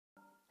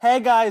Hey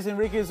guys,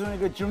 Enrique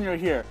Zuniga Jr.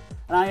 here,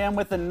 and I am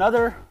with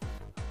another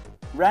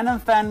random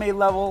fan-made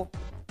level,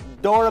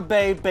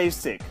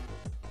 DorabaeBasic.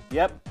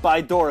 Yep,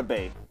 by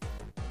Dorabae.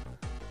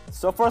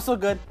 So far so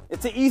good.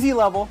 It's an easy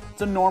level,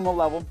 it's a normal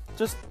level,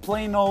 just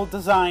plain old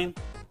design.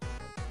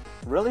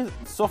 Really,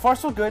 so far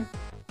so good.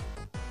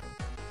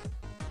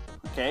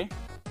 Okay,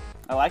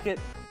 I like it.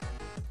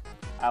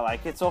 I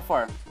like it so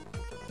far.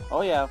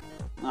 Oh yeah,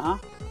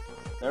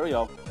 there we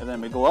go. And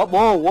then we go up,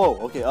 whoa,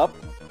 okay, up,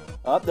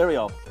 there we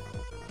go.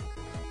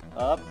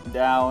 Up,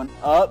 down,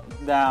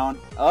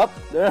 up,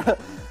 there.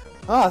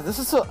 Oh, this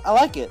is so, I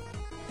like it.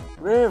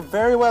 Very,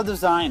 very well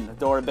designed,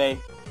 Dorabae.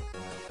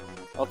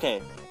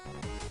 Okay.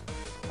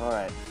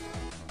 Alright.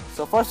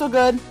 So far so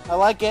good. I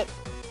like it.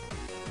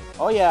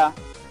 Oh yeah.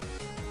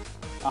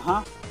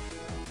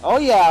 Oh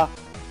yeah.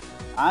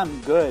 I'm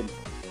good.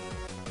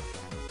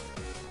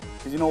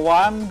 Because you know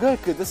why I'm good?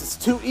 Because this is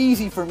too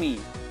easy for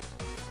me.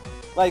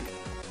 Like,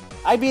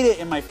 I beat it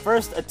in my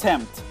first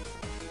attempt.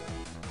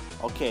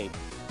 Okay.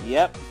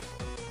 Yep.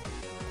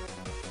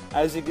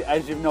 As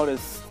you've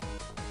noticed.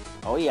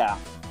 Oh yeah.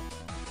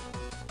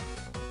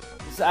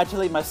 This is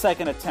actually my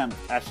second attempt,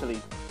 actually.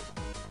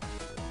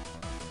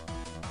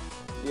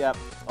 Yep.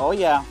 Oh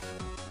yeah.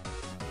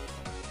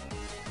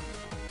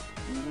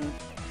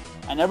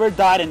 I never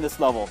died in this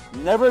level.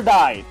 Never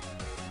died.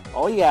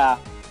 Oh yeah.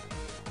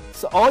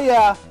 So, oh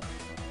yeah.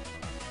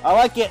 I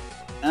like it.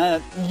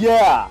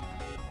 Yeah.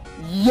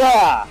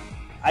 Yeah.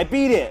 I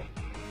beat it.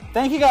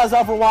 Thank you guys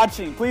all for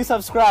watching. Please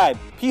subscribe.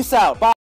 Peace out. Bye.